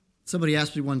Somebody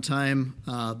asked me one time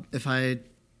if I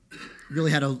really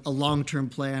had a long-term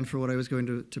plan for what I was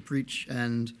going to preach,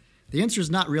 and the answer is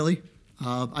not really.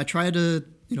 I try to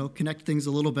connect things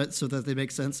a little bit so that they make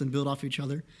sense and build off each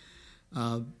other.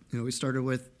 We started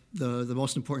with the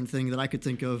most important thing that I could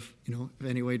think of,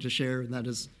 any way to share, and that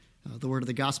is the word of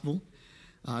the gospel.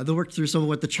 They worked through some of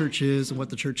what the church is and what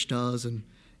the church does, and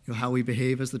how we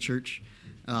behave as the church.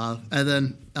 And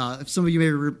then, if some of you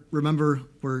may remember,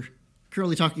 we're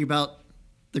currently talking about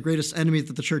the greatest enemy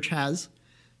that the church has,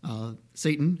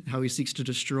 Satan, how he seeks to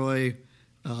destroy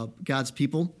God's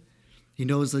people. He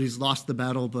knows that he's lost the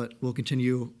battle, but will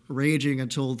continue raging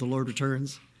until the Lord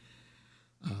returns.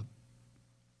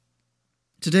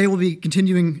 Today we'll be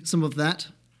continuing some of that.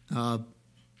 I'll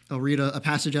read a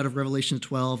passage out of Revelation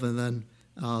 12 and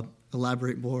then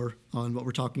elaborate more on what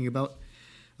we're talking about.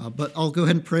 But I'll go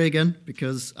ahead and pray again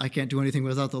because I can't do anything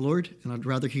without the Lord, and I'd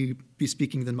rather he be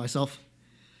speaking than myself.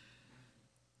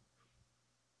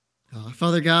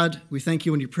 Father God, we thank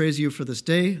you and we praise you for this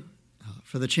day,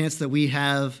 for the chance that we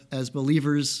have as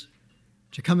believers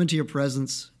to come into your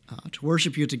presence, to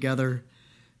worship you together,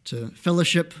 to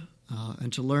fellowship,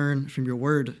 and to learn from your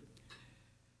word.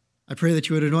 I pray that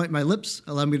you would anoint my lips,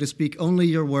 allow me to speak only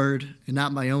your word and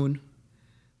not my own.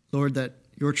 Lord, that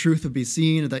your truth would be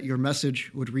seen and that your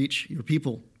message would reach your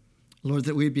people. Lord,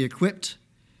 that we'd be equipped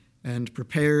and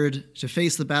prepared to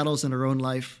face the battles in our own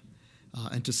life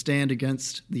and to stand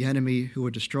against the enemy who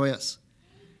would destroy us.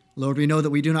 Lord, we know that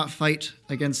we do not fight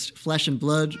against flesh and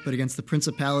blood, but against the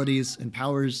principalities and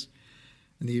powers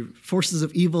and the forces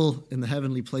of evil in the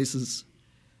heavenly places.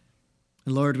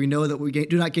 And Lord, we know that we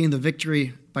do not gain the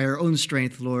victory by our own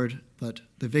strength, Lord, but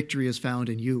the victory is found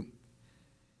in you.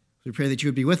 We pray that you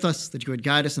would be with us, that you would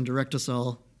guide us and direct us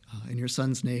all. In your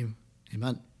Son's name,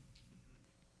 amen.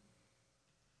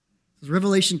 This is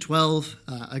Revelation 12,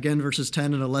 again, verses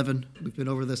 10 and 11. We've been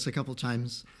over this a couple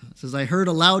times. It says, I heard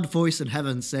a loud voice in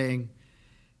heaven saying,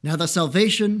 now the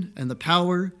salvation and the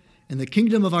power and the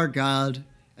kingdom of our God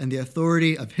and the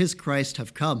authority of his Christ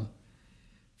have come.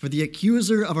 For the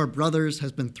accuser of our brothers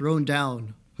has been thrown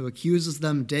down, who accuses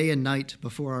them day and night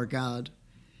before our God.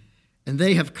 And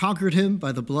they have conquered him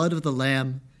by the blood of the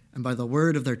Lamb and by the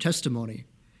word of their testimony,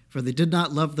 for they did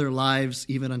not love their lives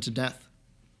even unto death.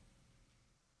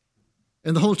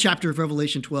 In the whole chapter of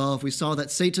Revelation 12, we saw that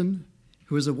Satan,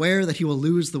 who is aware that he will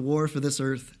lose the war for this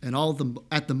earth and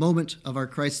at the moment of our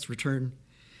Christ's return,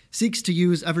 seeks to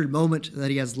use every moment that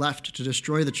he has left to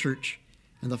destroy the church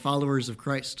and the followers of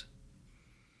Christ.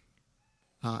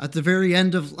 At the very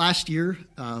end of last year,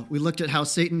 we looked at how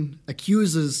Satan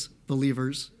accuses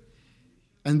believers,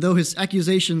 and though his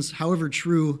accusations, however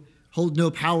true, hold no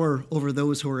power over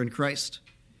those who are in Christ.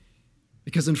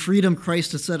 Because in freedom,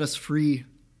 Christ has set us free.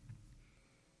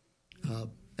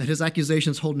 And his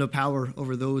accusations hold no power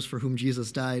over those for whom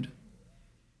Jesus died.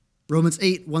 Romans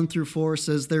 8, 1-4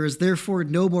 says, there is therefore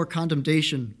no more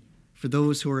condemnation for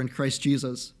those who are in Christ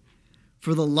Jesus.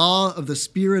 For the law of the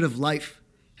Spirit of life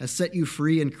has set you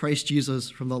free in Christ Jesus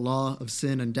from the law of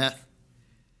sin and death.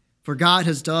 For God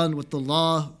has done what the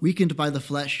law, weakened by the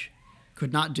flesh,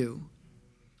 could not do.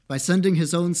 By sending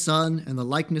his own Son in the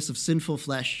likeness of sinful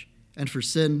flesh, and for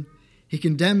sin, he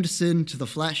condemned sin to the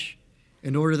flesh,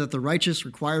 in order that the righteous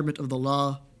requirement of the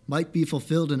law might be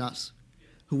fulfilled in us,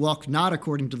 who walk not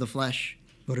according to the flesh,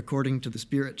 but according to the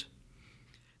Spirit.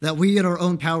 That we in our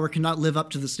own power cannot live up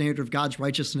to the standard of God's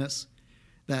righteousness,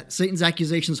 that Satan's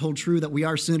accusations hold true, that we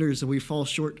are sinners and we fall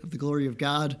short of the glory of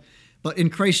God, but in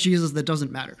Christ Jesus that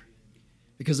doesn't matter.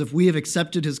 Because if we have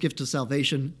accepted his gift of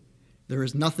salvation, there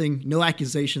is no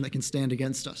accusation that can stand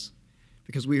against us,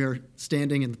 because we are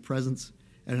standing in the presence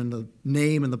and in the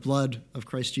name and the blood of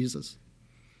Christ Jesus.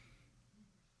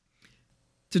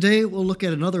 Today, we'll look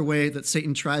at another way that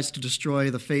Satan tries to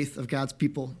destroy the faith of God's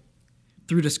people,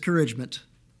 through discouragement,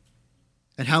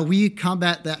 and how we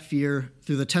combat that fear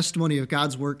through the testimony of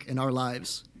God's work in our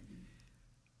lives.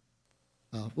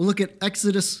 We'll look at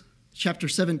Exodus chapter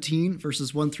 17,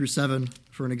 verses 1-7,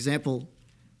 for an example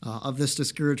of this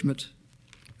discouragement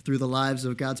through the lives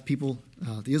of God's people,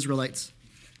 the Israelites.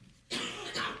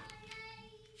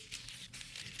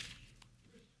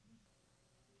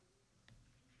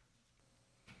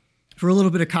 For a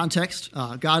little bit of context,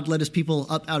 God led his people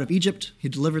up out of Egypt. He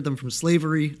delivered them from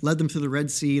slavery, led them through the Red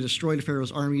Sea, destroyed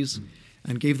Pharaoh's armies,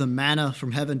 and gave them manna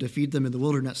from heaven to feed them in the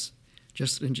wilderness,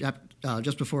 just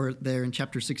before there in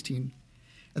chapter 16.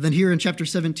 And then here in chapter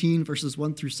 17, verses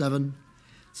 1-7, it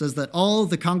says that all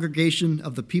the congregation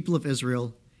of the people of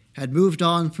Israel had moved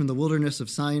on from the wilderness of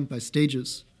Sin by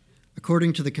stages,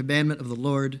 according to the commandment of the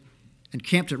Lord, and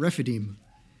camped at Rephidim.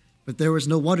 But there was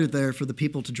no water there for the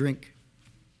people to drink.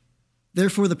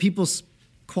 Therefore the people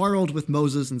quarreled with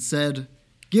Moses and said,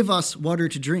 "Give us water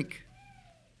to drink."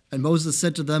 And Moses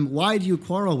said to them, "Why do you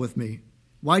quarrel with me?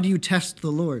 Why do you test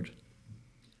the Lord?"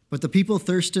 But the people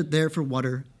thirsted there for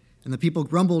water, and the people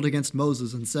grumbled against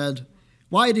Moses and said,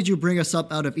 "Why did you bring us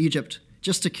up out of Egypt,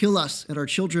 just to kill us and our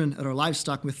children and our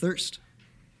livestock with thirst?"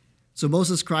 So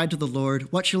Moses cried to the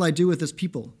Lord, "What shall I do with this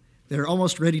people? They are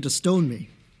almost ready to stone me."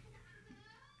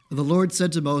 And the Lord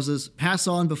said to Moses, "Pass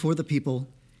on before the people,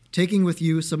 taking with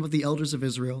you some of the elders of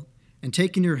Israel, and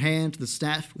take in your hand the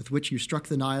staff with which you struck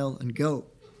the Nile, and go.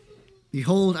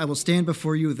 Behold, I will stand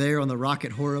before you there on the rock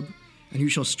at Horeb, and you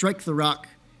shall strike the rock,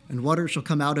 and water shall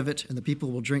come out of it, and the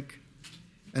people will drink."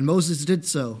 And Moses did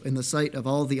so in the sight of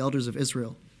all the elders of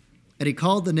Israel. And he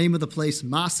called the name of the place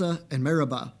Massah and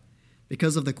Meribah,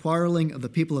 because of the quarreling of the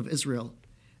people of Israel,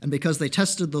 and because they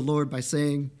tested the Lord by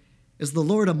saying, "Is the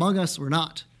Lord among us or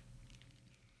not?"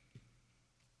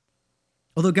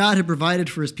 Although God had provided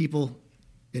for his people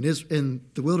in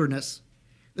the wilderness,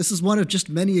 this is one of just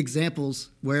many examples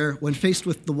where, when faced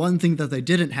with the one thing that they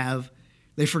didn't have,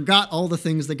 they forgot all the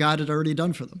things that God had already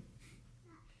done for them.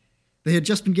 They had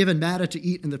just been given manna to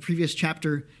eat in the previous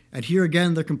chapter, and here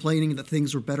again they're complaining that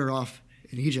things were better off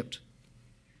in Egypt.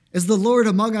 "Is the Lord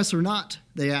among us or not?"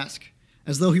 they ask,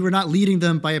 as though he were not leading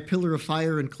them by a pillar of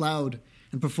fire and cloud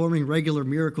and performing regular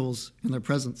miracles in their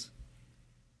presence.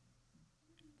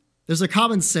 There's a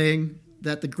common saying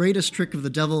that the greatest trick of the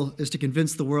devil is to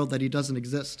convince the world that he doesn't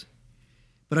exist.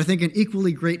 But I think an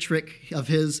equally great trick of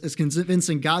his is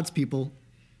convincing God's people,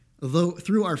 although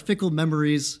through our fickle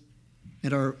memories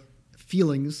and our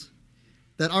feelings,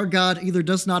 that our God either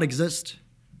does not exist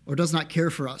or does not care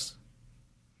for us.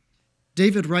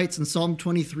 David writes in Psalm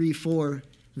 23:4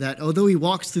 that although he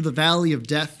walks through the valley of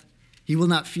death, he will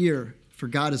not fear, for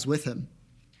God is with him.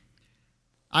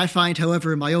 I find,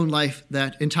 however, in my own life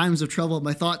that in times of trouble,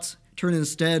 my thoughts turn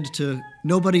instead to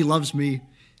nobody loves me,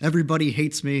 everybody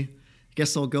hates me,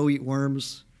 guess I'll go eat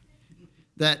worms.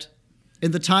 That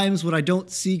in the times when I don't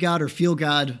see God or feel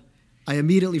God, I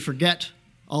immediately forget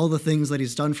all the things that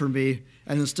he's done for me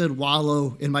and instead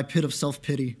wallow in my pit of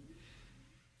self-pity,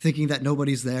 thinking that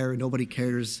nobody's there and nobody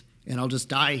cares, and I'll just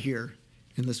die here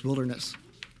in this wilderness.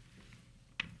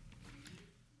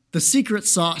 The secret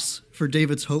sauce for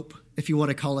David's hope, if you want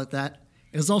to call it that,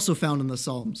 is also found in the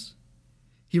Psalms.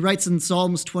 He writes in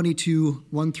Psalms 22,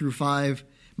 1-5,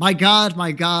 my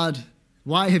God,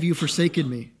 why have you forsaken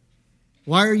me?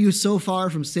 Why are you so far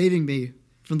from saving me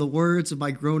from the words of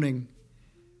my groaning?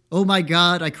 Oh my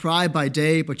God, I cry by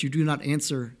day, but you do not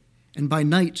answer, and by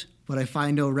night, but I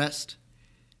find no rest.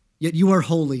 Yet you are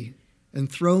holy,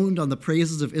 enthroned on the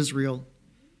praises of Israel.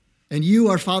 And you,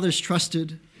 our fathers,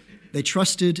 trusted. They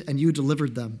trusted, and you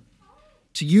delivered them.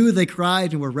 To you they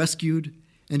cried and were rescued,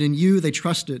 and in you they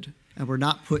trusted and were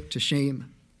not put to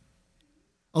shame.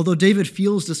 Although David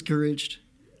feels discouraged,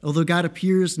 although God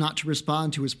appears not to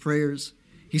respond to his prayers,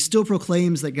 he still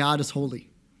proclaims that God is holy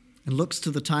and looks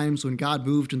to the times when God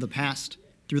moved in the past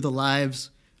through the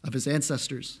lives of his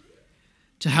ancestors,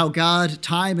 to how God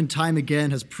time and time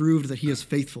again has proved that he is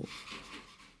faithful.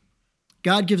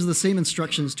 God gives the same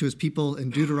instructions to his people in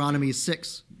Deuteronomy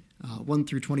 6,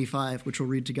 1-25, which we'll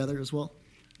read together as well.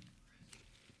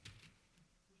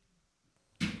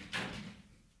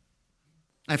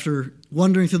 After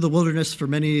wandering through the wilderness for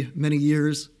many, many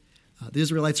years, the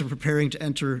Israelites are preparing to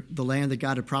enter the land that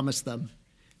God had promised them.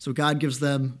 So God gives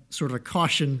them sort of a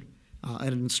caution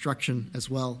and an instruction as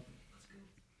well.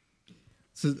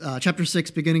 So chapter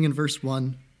 6, beginning in verse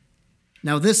 1.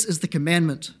 Now this is the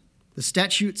commandment, the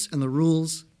statutes and the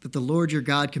rules that the Lord your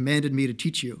God commanded me to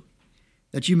teach you,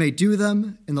 that you may do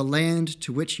them in the land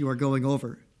to which you are going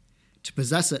over, to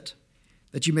possess it,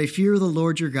 that you may fear the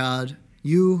Lord your God,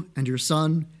 you and your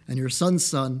son and your son's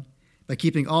son, by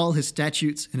keeping all his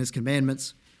statutes and his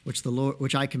commandments,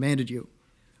 which I commanded you,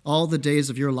 all the days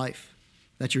of your life,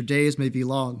 that your days may be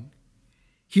long.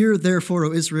 Hear therefore,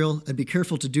 O Israel, and be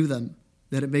careful to do them,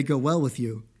 that it may go well with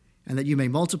you, and that you may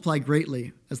multiply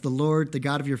greatly, as the Lord, the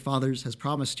God of your fathers, has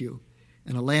promised you,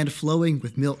 in a land flowing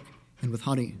with milk and with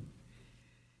honey.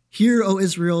 Hear, O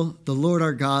Israel, the Lord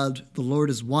our God, the Lord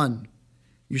is one.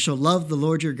 You shall love the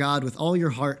Lord your God with all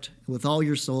your heart, and with all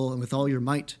your soul, and with all your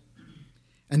might.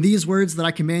 And these words that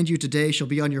I command you today shall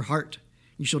be on your heart.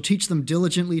 You shall teach them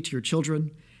diligently to your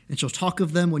children, and shall talk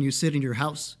of them when you sit in your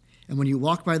house, and when you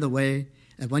walk by the way,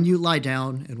 and when you lie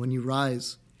down, and when you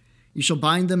rise. You shall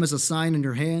bind them as a sign in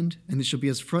your hand, and they shall be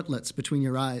as frontlets between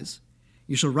your eyes.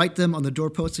 You shall write them on the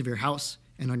doorposts of your house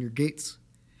and on your gates.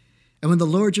 And when the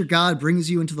Lord your God brings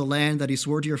you into the land that he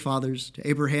swore to your fathers, to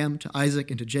Abraham, to Isaac,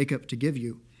 and to Jacob to give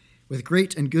you, with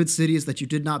great and good cities that you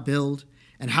did not build,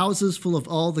 and houses full of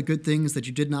all the good things that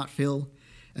you did not fill,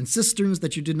 and cisterns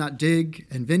that you did not dig,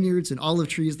 and vineyards and olive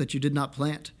trees that you did not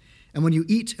plant. And when you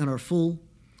eat and are full,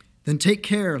 then take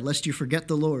care lest you forget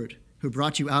the Lord, who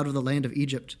brought you out of the land of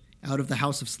Egypt, out of the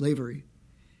house of slavery.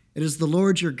 It is the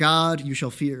Lord your God you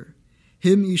shall fear.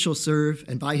 Him you shall serve,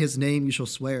 and by his name you shall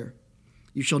swear.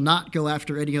 You shall not go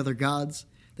after any other gods,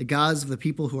 the gods of the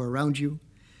people who are around you.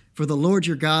 For the Lord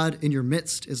your God in your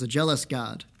midst is a jealous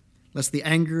God, lest the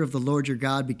anger of the Lord your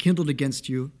God be kindled against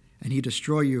you, and he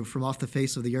destroy you from off the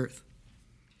face of the earth.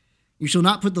 You shall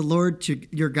not put the Lord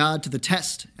your God to the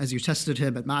test, as you tested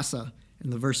him at Massah, in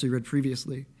the verse we read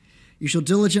previously. You shall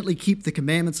diligently keep the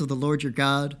commandments of the Lord your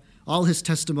God, all his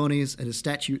testimonies and his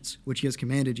statutes, which he has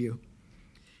commanded you.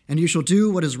 And you shall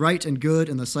do what is right and good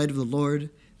in the sight of the Lord,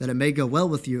 that it may go well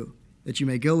with you, that you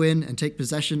may go in and take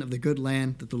possession of the good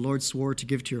land that the Lord swore to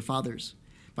give to your fathers,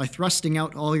 by thrusting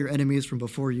out all your enemies from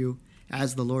before you,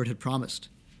 as the Lord had promised.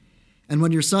 And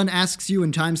when your son asks you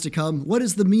in times to come, what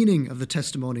is the meaning of the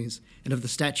testimonies and of the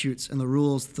statutes and the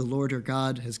rules that the Lord your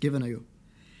God has given you?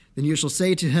 Then you shall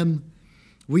say to him,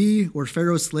 we were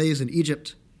Pharaoh's slaves in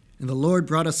Egypt, and the Lord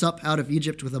brought us up out of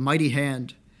Egypt with a mighty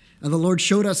hand. And the Lord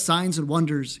showed us signs and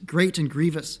wonders, great and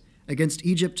grievous, against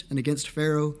Egypt and against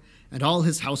Pharaoh and all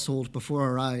his household before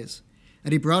our eyes.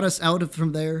 And he brought us out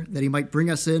from there, that he might bring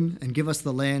us in and give us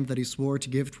the land that he swore to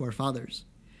give to our fathers.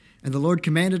 And the Lord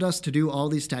commanded us to do all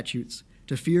these statutes,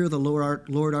 to fear the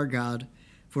Lord our God,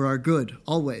 for our good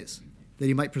always, that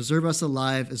he might preserve us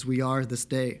alive as we are this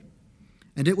day.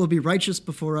 And it will be righteous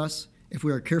before us, if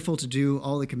we are careful to do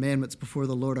all the commandments before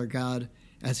the Lord our God,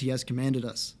 as he has commanded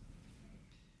us.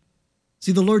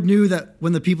 See, the Lord knew that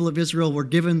when the people of Israel were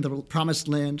given the promised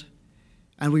land,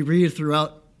 and we read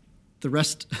throughout the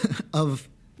rest of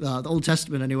the Old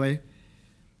Testament anyway,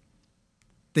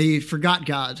 they forgot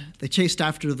God. They chased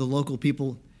after the local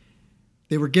people.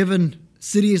 They were given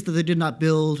cities that they did not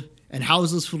build, and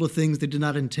houses full of things they did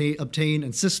not obtain,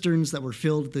 and cisterns that were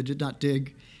filled they did not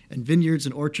dig, and vineyards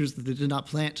and orchards that they did not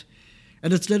plant.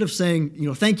 And instead of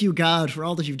saying, thank you, God, for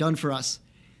all that you've done for us,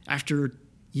 after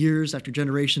years, after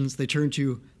generations, they turn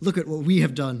to, look at what we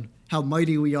have done, how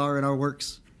mighty we are in our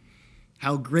works,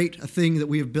 how great a thing that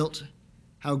we have built,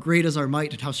 how great is our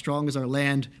might and how strong is our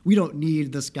land. We don't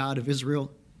need this God of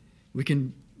Israel.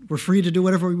 We're free to do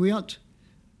whatever we want.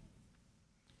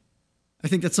 I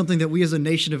think that's something that we as a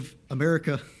nation of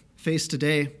America face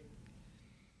today,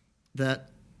 that,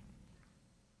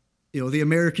 the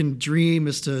American dream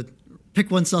is to pick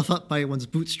oneself up by one's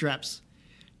bootstraps,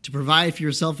 to provide for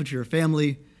yourself and for your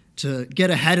family, to get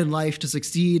ahead in life, to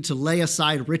succeed, to lay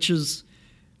aside riches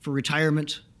for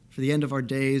retirement, for the end of our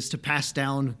days, to pass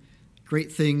down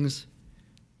great things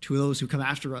to those who come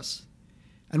after us.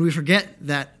 And we forget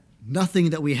that nothing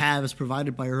that we have is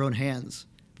provided by our own hands,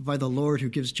 but by the Lord who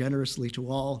gives generously to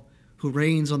all, who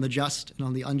reigns on the just and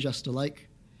on the unjust alike.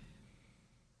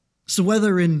 So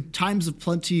whether in times of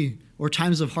plenty or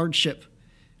times of hardship,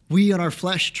 we in our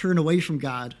flesh turn away from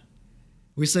God.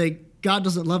 We say, God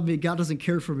doesn't love me, God doesn't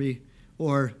care for me,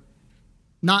 or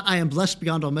not I am blessed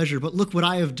beyond all measure, but look what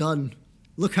I have done.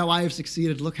 Look how I have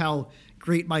succeeded. Look how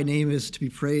great my name is to be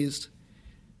praised.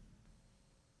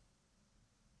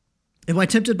 Am I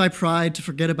tempted by pride to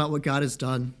forget about what God has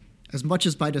done, as much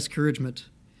as by discouragement?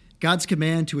 God's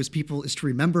command to his people is to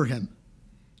remember him,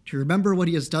 to remember what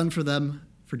he has done for them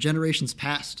for generations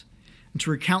past, and to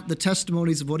recount the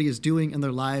testimonies of what he is doing in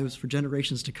their lives for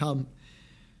generations to come,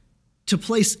 to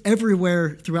place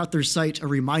everywhere throughout their sight a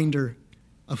reminder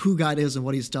of who God is and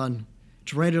what he's done,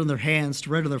 to write it on their hands, to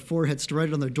write it on their foreheads, to write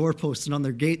it on their doorposts and on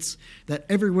their gates, that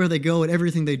everywhere they go and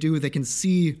everything they do, they can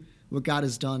see what God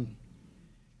has done.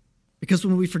 Because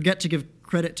when we forget to give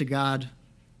credit to God,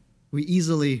 we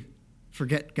easily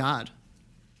forget God.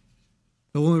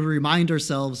 But when we remind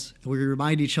ourselves and we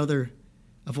remind each other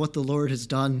of what the Lord has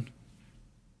done,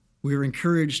 we are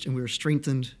encouraged and we are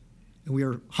strengthened and we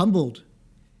are humbled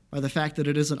by the fact that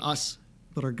it isn't us,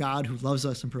 but our God who loves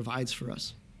us and provides for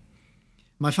us.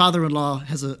 My father-in-law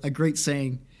has a great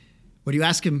saying. When you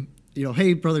ask him,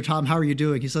 hey, Brother Tom, how are you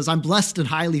doing? He says, I'm blessed and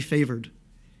highly favored,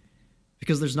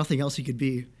 because there's nothing else he could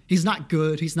be. He's not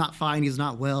good, he's not fine, he's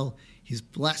not well. He's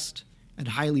blessed and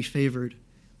highly favored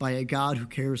by a God who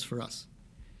cares for us.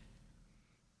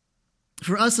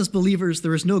 For us as believers,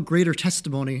 there is no greater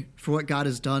testimony for what God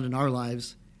has done in our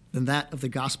lives than that of the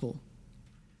gospel.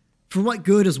 For what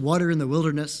good is water in the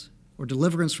wilderness, or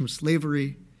deliverance from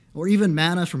slavery, or even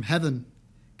manna from heaven,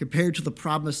 compared to the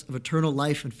promise of eternal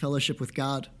life and fellowship with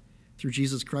God through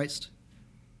Jesus Christ?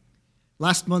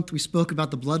 Last month, we spoke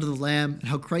about the blood of the Lamb and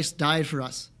how Christ died for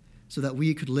us so that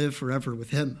we could live forever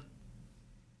with him.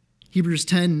 Hebrews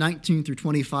 10:19 through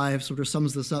 25 sort of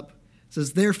sums this up. It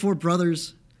says, "Therefore,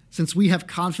 brothers, since we have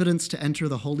confidence to enter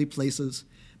the holy places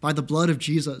by the blood of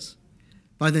Jesus,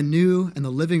 by the new and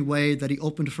the living way that he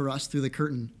opened for us through the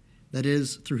curtain, that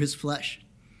is, through his flesh.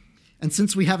 And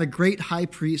since we have a great high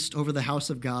priest over the house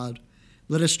of God,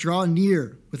 let us draw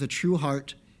near with a true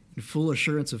heart and full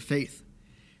assurance of faith,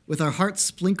 with our hearts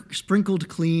sprinkled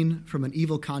clean from an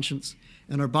evil conscience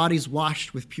and our bodies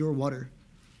washed with pure water.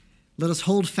 Let us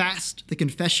hold fast the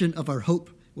confession of our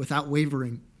hope without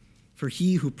wavering, for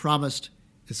he who promised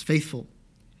is faithful.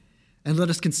 And let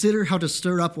us consider how to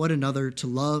stir up one another to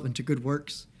love and to good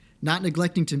works, not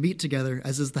neglecting to meet together,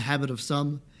 as is the habit of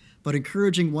some, but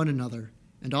encouraging one another,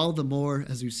 and all the more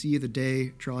as you see the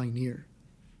day drawing near."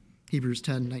 Hebrews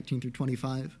 10:19 through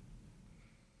 25.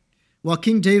 While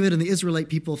King David and the Israelite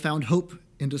people found hope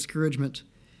in discouragement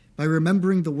by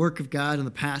remembering the work of God in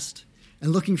the past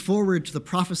and looking forward to the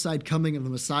prophesied coming of the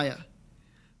Messiah,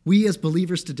 we as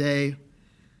believers today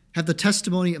have the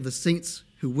testimony of the saints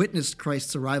who witnessed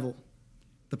Christ's arrival,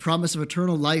 the promise of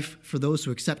eternal life for those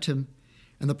who accept him,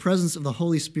 and the presence of the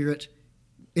Holy Spirit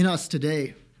in us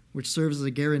today, which serves as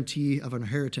a guarantee of an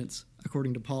inheritance,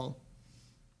 according to Paul.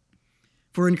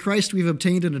 "For in Christ we've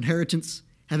obtained an inheritance,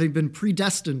 having been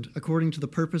predestined according to the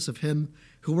purpose of him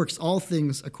who works all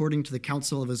things according to the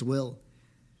counsel of his will,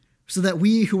 so that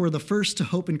we who were the first to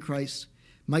hope in Christ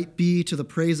might be to the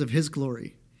praise of his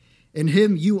glory. In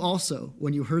him you also,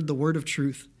 when you heard the word of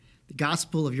truth, the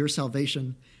gospel of your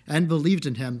salvation, and believed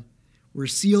in him, were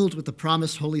sealed with the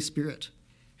promised Holy Spirit,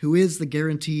 who is the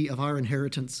guarantee of our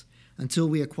inheritance until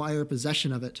we acquire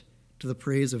possession of it to the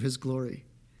praise of his glory."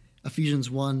 Ephesians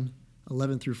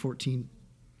 1:11 through 14.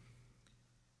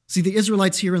 See, the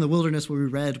Israelites here in the wilderness, where we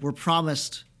read, were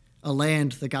promised a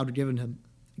land that God would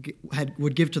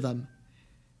give to them.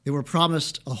 They were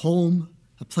promised a home,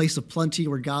 a place of plenty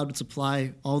where God would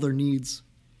supply all their needs.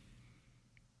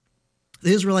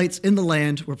 The Israelites in the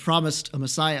land were promised a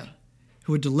Messiah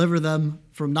who would deliver them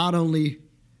from not only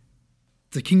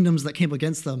the kingdoms that came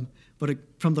against them, but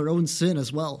from their own sin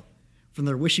as well, from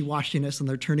their wishy-washiness and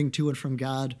their turning to and from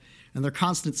God, and their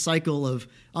constant cycle of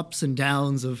ups and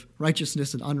downs, of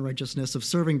righteousness and unrighteousness, of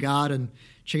serving God and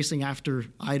chasing after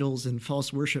idols and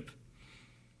false worship.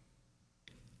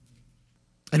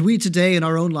 And we today in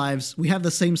our own lives, we have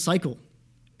the same cycle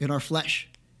in our flesh.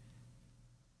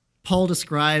 Paul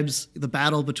describes the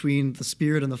battle between the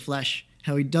spirit and the flesh,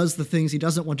 how he does the things he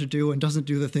doesn't want to do and doesn't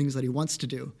do the things that he wants to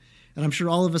do. And I'm sure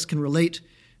all of us can relate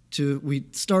to, we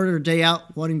start our day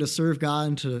out wanting to serve God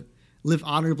and to live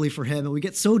honorably for him, and we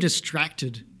get so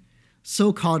distracted,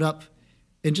 so caught up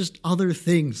in just other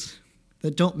things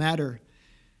that don't matter,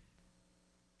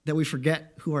 that we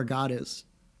forget who our God is.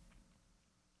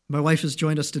 My wife has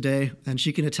joined us today, and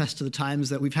she can attest to the times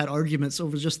that we've had arguments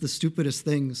over just the stupidest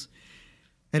things.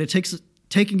 And it takes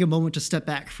taking a moment to step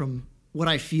back from what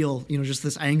I feel, just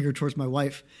this anger towards my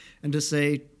wife, and to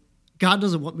say, God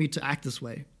doesn't want me to act this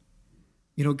way.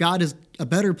 God has a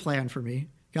better plan for me.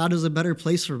 God is a better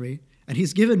place for me. And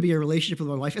he's given me a relationship with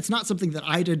my wife. It's not something that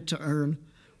I did to earn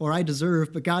or I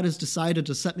deserve, but God has decided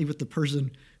to set me with the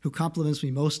person who compliments me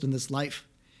most in this life.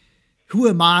 Who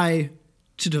am I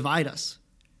to divide us?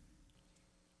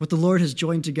 What the Lord has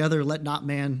joined together, let not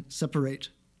man separate.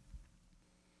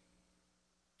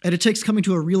 And it takes coming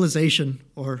to a realization,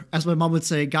 or as my mom would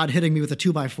say, God hitting me with a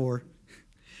 2x4,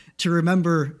 to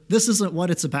remember this isn't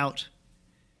what it's about.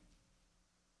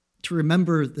 To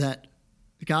remember that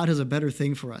God has a better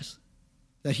thing for us,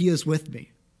 that he is with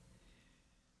me.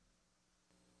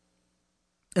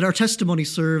 And our testimony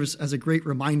serves as a great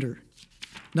reminder,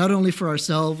 not only for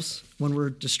ourselves when we're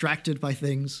distracted by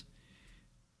things,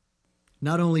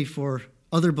 not only for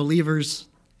other believers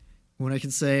when I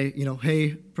can say,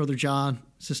 hey, Brother John,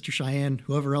 Sister Cheyenne,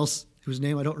 whoever else whose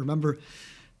name I don't remember,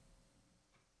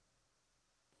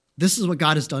 this is what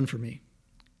God has done for me.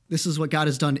 This is what God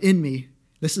has done in me.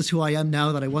 This is who I am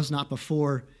now that I was not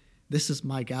before. This is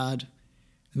my God,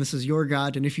 and this is your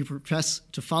God. And if you profess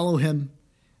to follow him,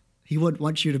 he would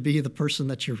want you to be the person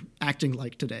that you're acting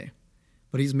like today.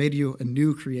 But he's made you a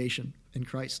new creation in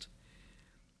Christ.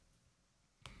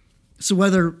 So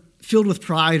whether filled with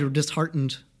pride or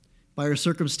disheartened by our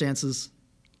circumstances,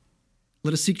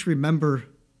 let us seek to remember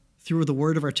through the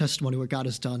word of our testimony what God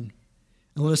has done.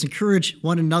 And let us encourage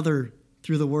one another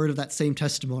through the word of that same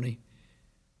testimony,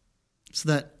 so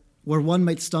that where one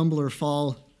might stumble or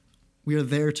fall, we are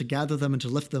there to gather them and to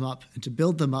lift them up and to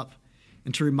build them up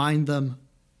and to remind them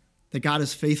that God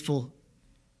is faithful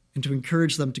and to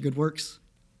encourage them to good works.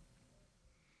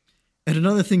 And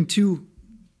another thing, too,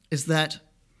 is that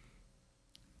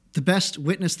the best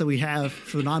witness that we have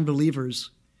for the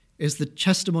non-believers is the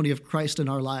testimony of Christ in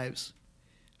our lives.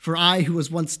 For I, who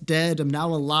was once dead, am now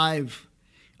alive.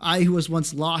 I, who was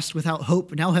once lost without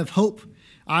hope, now have hope.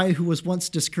 I, who was once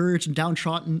discouraged and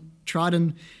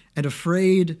downtrodden and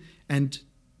afraid and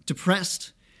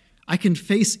depressed, I can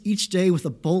face each day with a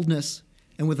boldness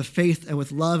and with a faith and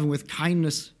with love and with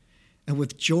kindness and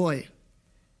with joy,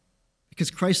 because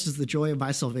Christ is the joy of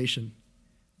my salvation.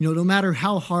 No matter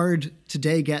how hard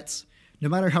today gets, no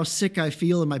matter how sick I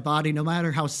feel in my body, no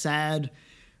matter how sad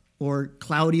or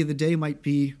cloudy the day might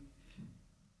be,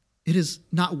 it is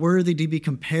not worthy to be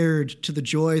compared to the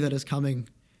joy that is coming,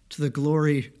 to the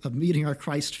glory of meeting our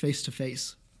Christ face to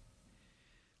face.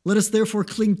 Let us therefore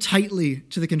cling tightly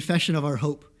to the confession of our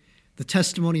hope, the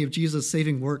testimony of Jesus'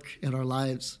 saving work in our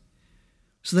lives,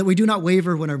 so that we do not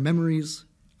waver when our memories,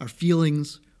 our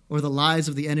feelings, or the lies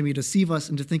of the enemy deceive us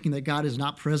into thinking that God is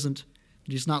not present,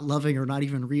 that he's not loving or not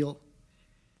even real.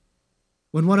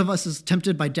 When one of us is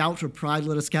tempted by doubt or pride,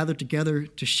 let us gather together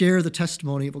to share the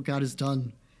testimony of what God has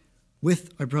done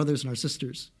with our brothers and our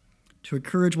sisters, to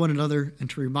encourage one another and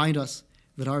to remind us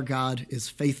that our God is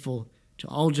faithful to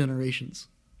all generations.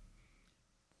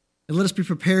 And let us be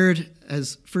prepared,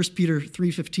 as 1 Peter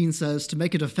 3:15 says, to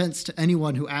make a defense to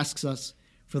anyone who asks us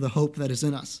for the hope that is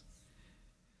in us.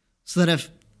 So that if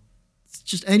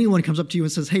just anyone comes up to you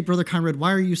and says, hey, Brother Conrad,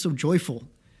 why are you so joyful?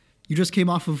 You just came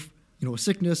off of a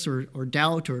sickness or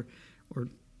doubt or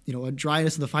a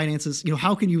dryness in the finances.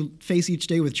 How can you face each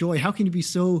day with joy? How can you be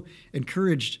so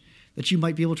encouraged that you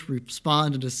might be able to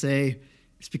respond and to say,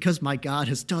 it's because my God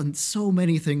has done so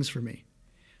many things for me,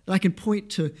 that I can point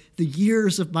to the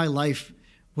years of my life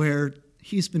where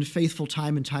he's been faithful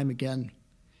time and time again.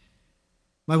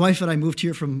 My wife and I moved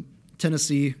here from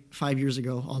Tennessee 5 years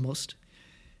ago almost,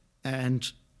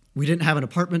 and we didn't have an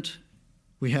apartment.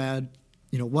 We had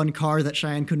one car that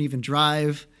Cheyenne couldn't even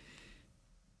drive.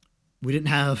 We didn't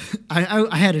have,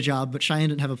 I had a job, but Cheyenne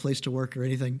didn't have a place to work or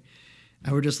anything.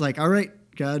 And we're just like, all right,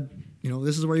 God,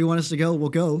 this is where you want us to go, we'll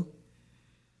go.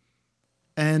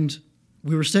 And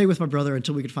we were staying with my brother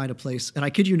until we could find a place. And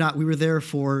I kid you not, we were there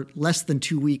for less than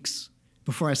 2 weeks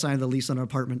before I signed the lease on our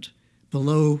apartment,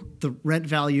 below the rent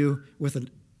value with a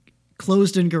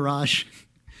closed-in garage,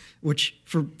 which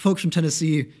for folks from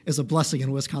Tennessee is a blessing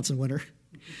in Wisconsin winter.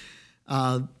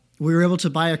 We were able to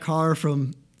buy a car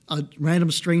from a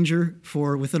random stranger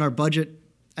for within our budget.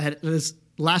 And it has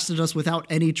lasted us without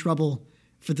any trouble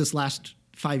for this last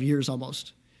 5 years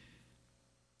almost.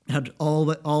 It had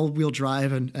all-wheel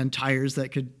drive and tires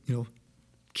that could,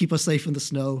 keep us safe in the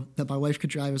snow, that my wife could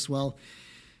drive as well.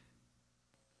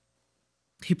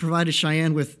 He provided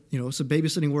Cheyenne with, some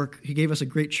babysitting work. He gave us a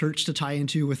great church to tie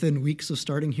into within weeks of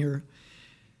starting here.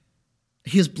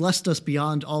 He has blessed us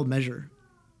beyond all measure.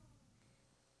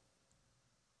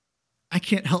 I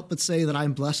can't help but say that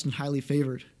I'm blessed and highly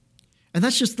favored. And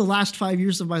that's just the last 5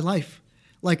 years of my life.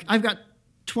 Like, I've got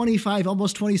 25,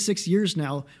 almost 26 years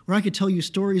now where I could tell you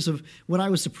stories of when I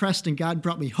was depressed and God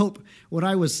brought me hope, when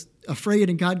I was afraid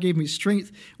and God gave me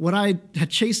strength, when I had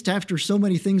chased after so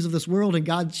many things of this world and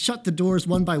God shut the doors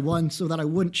one by one so that I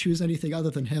wouldn't choose anything other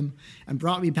than him and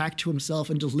brought me back to himself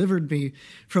and delivered me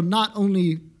from not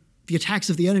only the attacks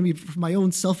of the enemy, but from my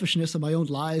own selfishness and my own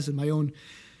lies and my own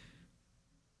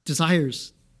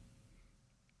desires.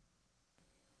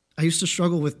 I used to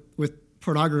struggle with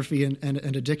pornography and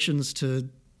addictions to,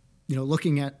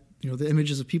 looking at, the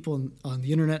images of people on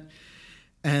the internet.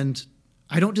 And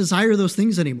I don't desire those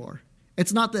things anymore.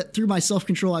 It's not that through my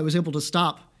self-control I was able to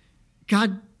stop.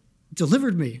 God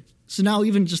delivered me. So now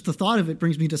even just the thought of it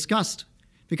brings me disgust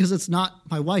because it's not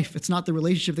my wife. It's not the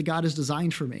relationship that God has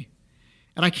designed for me.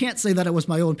 And I can't say that it was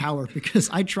my own power because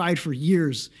I tried for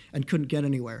years and couldn't get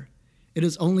anywhere. It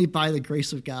is only by the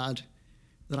grace of God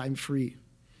that I'm free.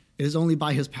 It is only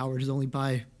by his power. It is only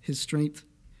by his strength.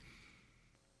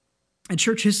 And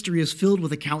church history is filled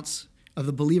with accounts of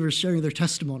the believers sharing their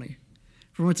testimony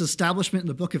from its establishment in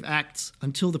the book of Acts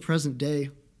until the present day.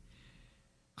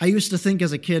 I used to think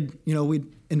as a kid,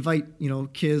 we'd invite,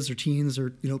 kids or teens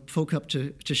or, folk up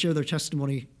to share their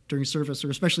testimony during service or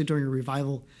especially during a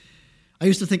revival. I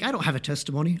used to think, I don't have a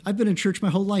testimony. I've been in church my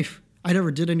whole life. I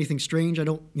never did anything strange. I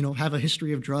don't, have a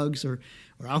history of drugs or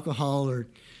alcohol or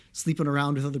sleeping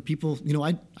around with other people.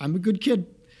 I'm a good kid.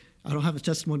 I don't have a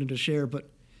testimony to share. But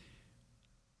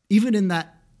even in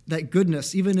that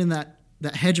goodness, even in that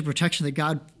hedge of protection that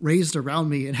God raised around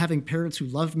me and having parents who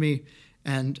loved me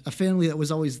and a family that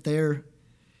was always there,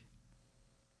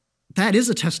 that is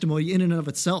a testimony in and of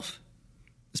itself,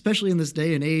 especially in this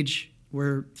day and age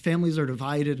where families are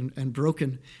divided and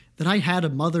broken, that I had a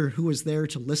mother who was there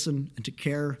to listen and to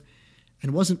care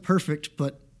and wasn't perfect,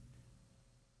 but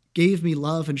gave me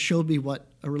love and showed me what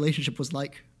a relationship was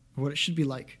like, or what it should be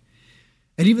like.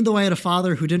 And even though I had a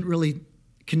father who didn't really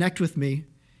connect with me,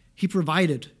 he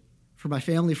provided for my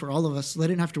family, for all of us, so I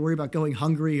didn't have to worry about going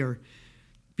hungry or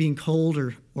being cold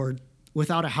or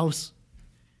without a house.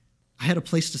 I had a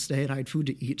place to stay and I had food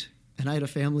to eat, and I had a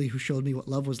family who showed me what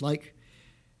love was like.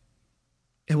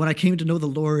 And when I came to know the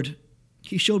Lord,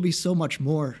 he showed me so much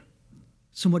more,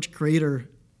 so much greater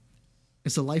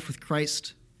is a life with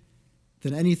Christ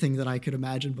than anything that I could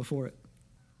imagine before it.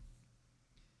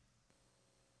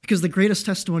 Because the greatest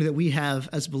testimony that we have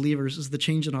as believers is the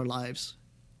change in our lives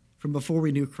from before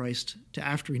we knew Christ to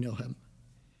after we know him.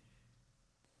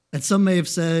 And some may have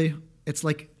said it's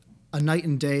like a night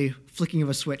and day flicking of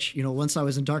a switch. Once I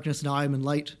was in darkness, now I'm in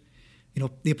light.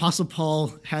 The Apostle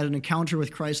Paul had an encounter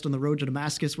with Christ on the road to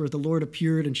Damascus where the Lord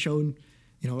appeared and shone,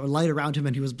 a light around him,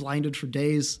 and he was blinded for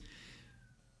days.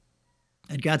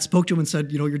 And God spoke to him and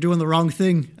said, you're doing the wrong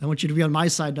thing. I want you to be on my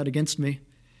side, not against me.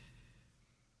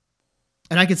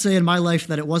 And I could say in my life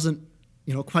that it wasn't,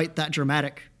 quite that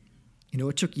dramatic.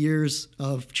 It took years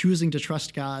of choosing to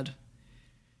trust God.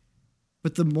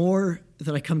 But the more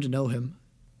that I come to know him,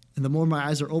 and the more my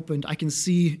eyes are opened, I can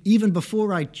see even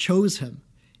before I chose him,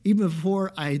 even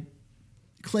before I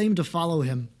claimed to follow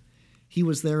him, he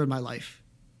was there in my life.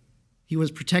 He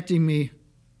was protecting me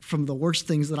from the worst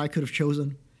things that I could have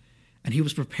chosen, and he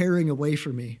was preparing a way for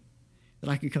me that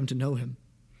I could come to know him.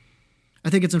 I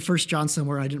think it's in 1 John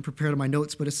somewhere, I didn't prepare it in my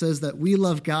notes, but it says that we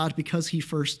love God because he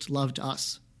first loved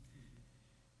us.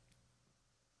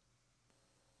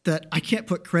 That I can't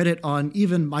put credit on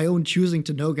even my own choosing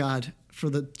to know God for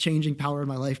the changing power in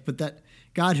my life, but that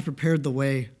God had prepared the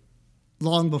way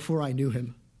long before I knew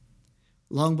him,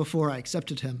 long before I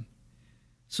accepted him,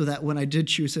 so that when I did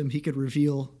choose him, he could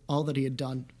reveal all that he had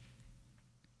done.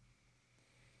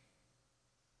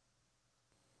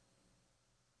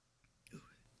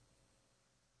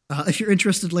 If you're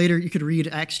interested later, you could read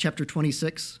Acts chapter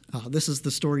 26. This is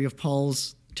the story of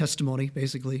Paul's testimony,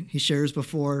 basically. He shares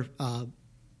before, I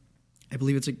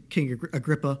believe it's King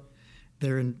Agrippa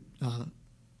there in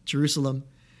Jerusalem,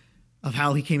 of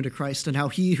how he came to Christ and how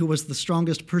he, who was the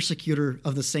strongest persecutor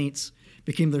of the saints,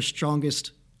 became their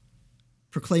strongest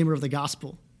proclaimer of the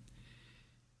gospel.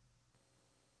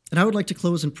 And I would like to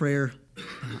close in prayer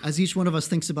as each one of us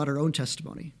thinks about our own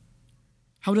testimony.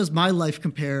 How does my life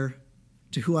compare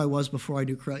to who I was before I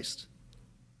knew Christ?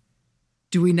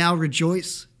 Do we now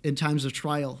rejoice in times of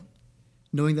trial,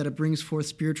 knowing that it brings forth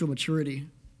spiritual maturity,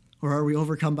 or are we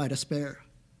overcome by despair?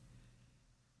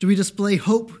 Do we display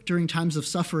hope during times of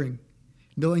suffering,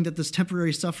 knowing that this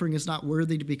temporary suffering is not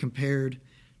worthy to be compared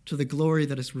to the glory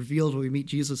that is revealed when we meet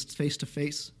Jesus face to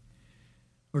face?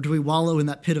 Or do we wallow in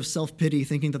that pit of self-pity,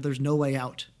 thinking that there's no way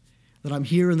out, that I'm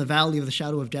here in the valley of the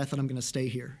shadow of death and I'm going to stay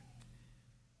here?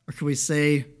 Or can we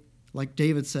say, like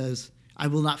David says, I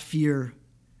will not fear,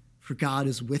 for God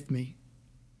is with me?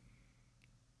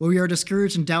 When we are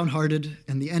discouraged and downhearted,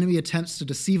 and the enemy attempts to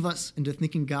deceive us into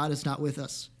thinking God is not with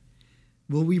us,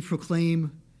 will we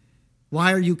proclaim,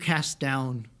 why are you cast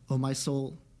down, O my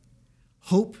soul?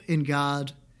 Hope in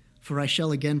God, for I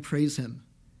shall again praise him,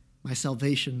 my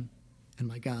salvation and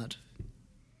my God.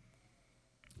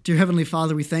 Dear Heavenly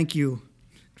Father, we thank you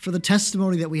for the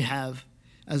testimony that we have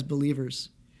as believers,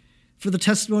 for the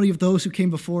testimony of those who came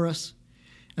before us,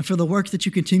 and for the work that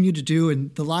you continue to do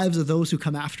in the lives of those who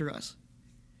come after us.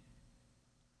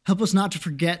 Help us not to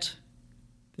forget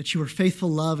that your faithful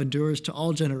love endures to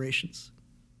all generations.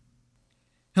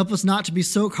 Help us not to be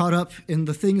so caught up in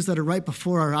the things that are right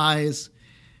before our eyes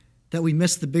that we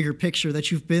miss the bigger picture, that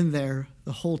you've been there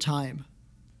the whole time.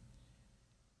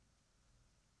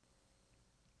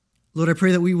 Lord, I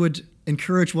pray that we would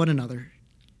encourage one another,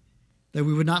 that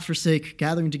we would not forsake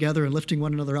gathering together and lifting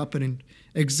one another up and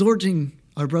exhorting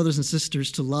our brothers and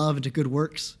sisters to love and to good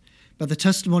works by the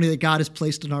testimony that God has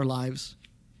placed in our lives.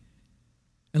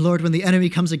 And Lord, when the enemy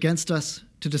comes against us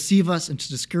to deceive us and to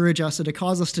discourage us and to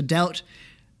cause us to doubt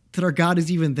that our God is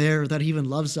even there, that he even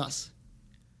loves us,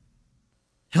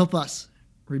 help us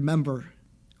remember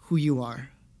who you are.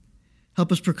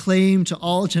 Help us proclaim to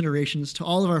all generations, to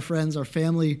all of our friends, our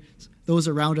family, those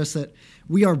around us, that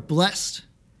we are blessed,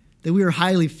 that we are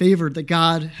highly favored, that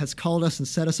God has called us and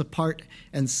set us apart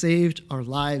and saved our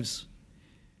lives.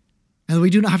 And we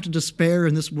do not have to despair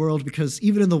in this world, because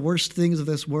even in the worst things of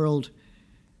this world,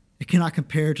 it cannot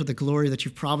compare to the glory that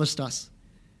you've promised us,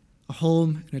 a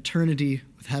home in eternity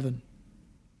with heaven.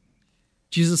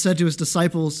 Jesus said to his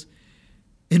disciples,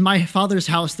 "In my Father's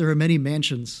house there are many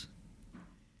mansions,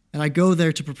 and I go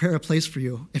there to prepare a place for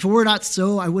you. If it were not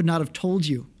so, I would not have told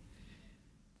you."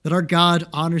 That our God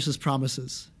honors his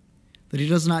promises, that he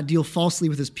does not deal falsely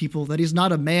with his people, that he's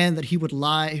not a man that he would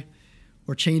lie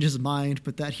or change his mind,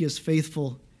 but that he is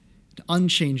faithful, and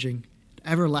unchanging,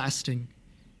 and everlasting.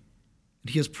 And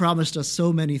he has promised us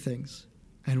so many things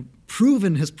and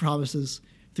proven his promises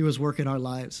through his work in our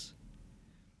lives.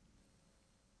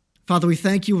 Father, we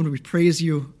thank you and we praise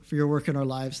you for your work in our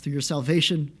lives, through your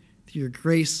salvation, through your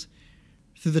grace,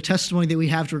 through the testimony that we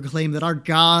have to proclaim that our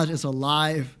God is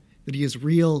alive, that he is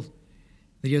real,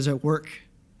 that he is at work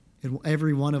in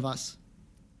every one of us.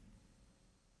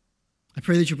 I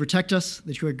pray that you protect us,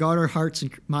 that you would guard our hearts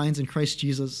and minds in Christ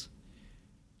Jesus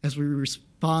as we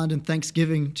respond in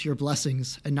thanksgiving to your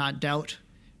blessings and not doubt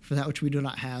for that which we do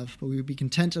not have, but we would be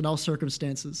content in all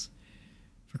circumstances,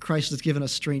 for Christ has given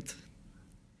us strength.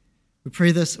 We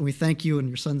pray this and we thank you in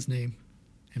your Son's name.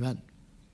 Amen.